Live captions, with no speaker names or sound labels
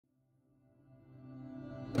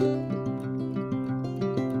Hello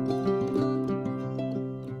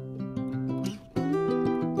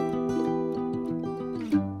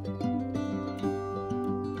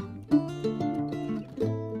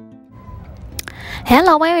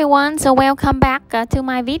everyone, so welcome back to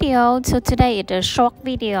my video. So today it's a short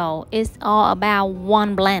video. It's all about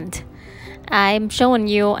one blend. I'm showing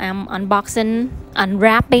you, I'm unwrapping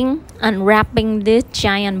this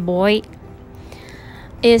giant boy.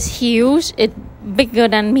 It's huge, it's bigger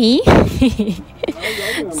than me.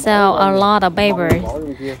 So a lot of papers.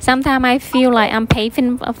 Sometimes I feel like I'm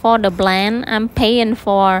paying for the blend. I'm paying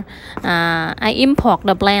for I import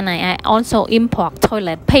the blend. I also import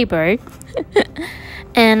toilet paper.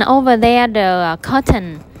 And over there the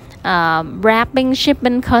cotton wrapping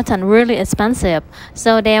shipping cotton really expensive.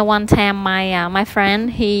 So there one time my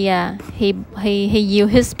friend he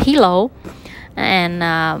used his pillow and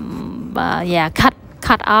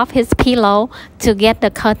cut off his pillow to get the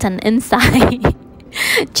cotton inside.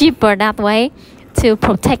 Cheaper that way to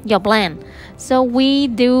protect your blend. So we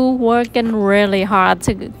do working really hard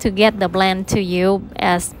to get the blend to you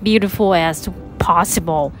as beautiful as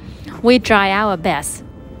possible. We try our best.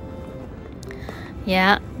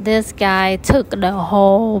 Yeah, this guy took the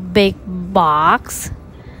whole big box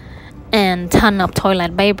and ton of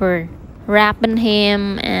toilet paper, wrapping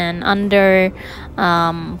him and under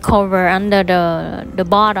cover under the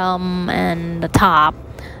bottom and the top.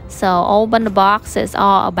 So open the box, it's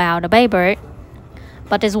all about the paper,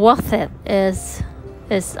 but it's worth it. It's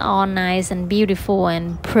all nice and beautiful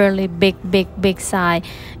and pretty big size.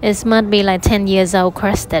 It must be like 10 years old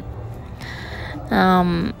crested.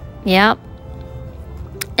 Yep.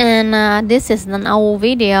 And this is an old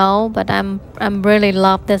video, but I'm really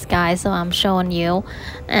love this guy, so I'm showing you.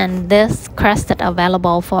 And this crested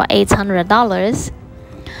available for $800.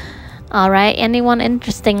 All right, anyone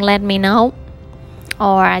interesting, let me know,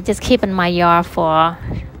 or I just keep in my yard for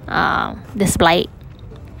display.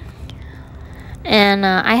 And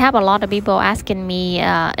I have a lot of people asking me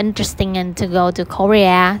interesting and to go to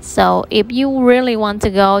Korea. So if you really want to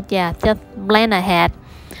go, yeah, just plan ahead,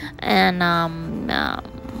 and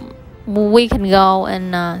we can go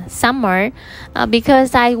in summer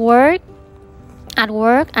because I work at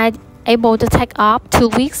work. I able to take off 2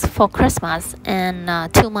 weeks for Christmas and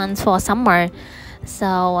 2 months for summer.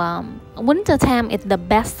 So winter time is the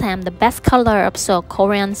best time, the best color of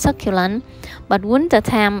Korean succulent. But winter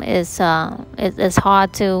time is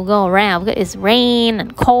hard to go around because it's rain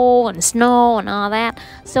and cold and snow and all that.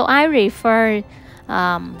 So I prefer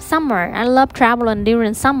summer. I love traveling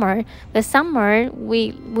during summer. The summer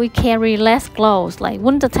we carry less clothes. Like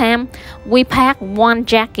winter time, we pack one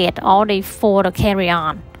jacket all day for the carry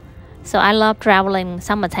on. So I love traveling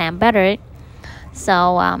summertime better.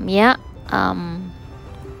 So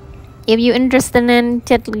if you're interested in,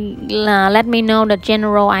 just let me know the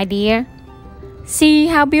general idea. See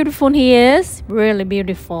how beautiful he is, really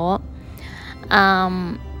beautiful.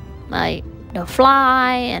 Like the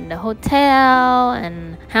fly and the hotel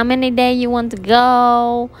and how many days you want to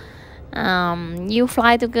go. You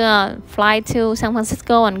fly to San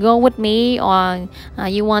Francisco and go with me, or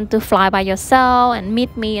you want to fly by yourself and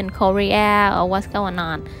meet me in Korea, or what's going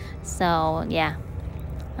on. So yeah,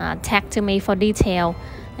 tag to me for detail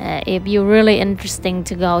if you're really interesting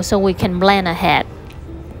to go, so we can plan ahead.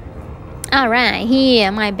 Alright,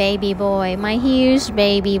 here my baby boy, my huge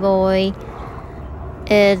baby boy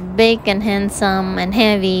is big and handsome and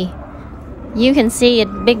heavy. You can see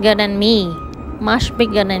it bigger than me, much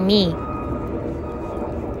bigger than me.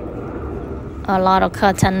 A lot of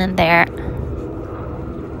cotton in there.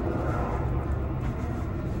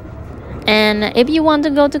 And if you want to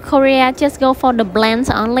go to Korea, just go for the blends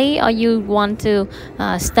only, or you want to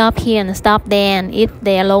stop here and stop there and eat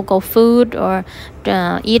their local food, or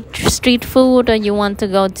eat street food, or you want to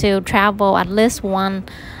go to travel at least one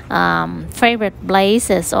favorite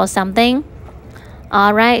places or something.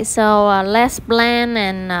 All right, so let's blend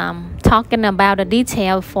and talking about the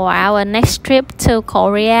detail for our next trip to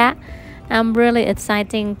Korea. I'm really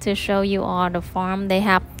excited to show you all the farm. They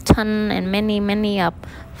have ton and many of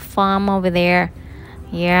farm over there.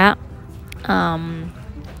 Yeah,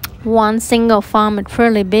 one single farm is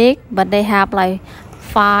really big, but they have like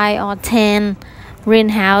 5 or 10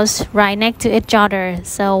 greenhouse right next to each other.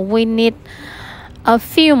 So we need a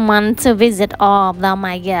few months to visit all of them,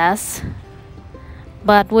 I guess.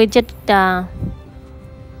 But we just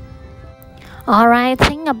alright,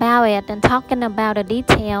 think about it and talking about the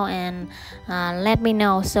detail, and let me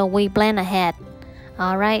know so we plan ahead.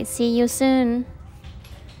 Alright, see you soon.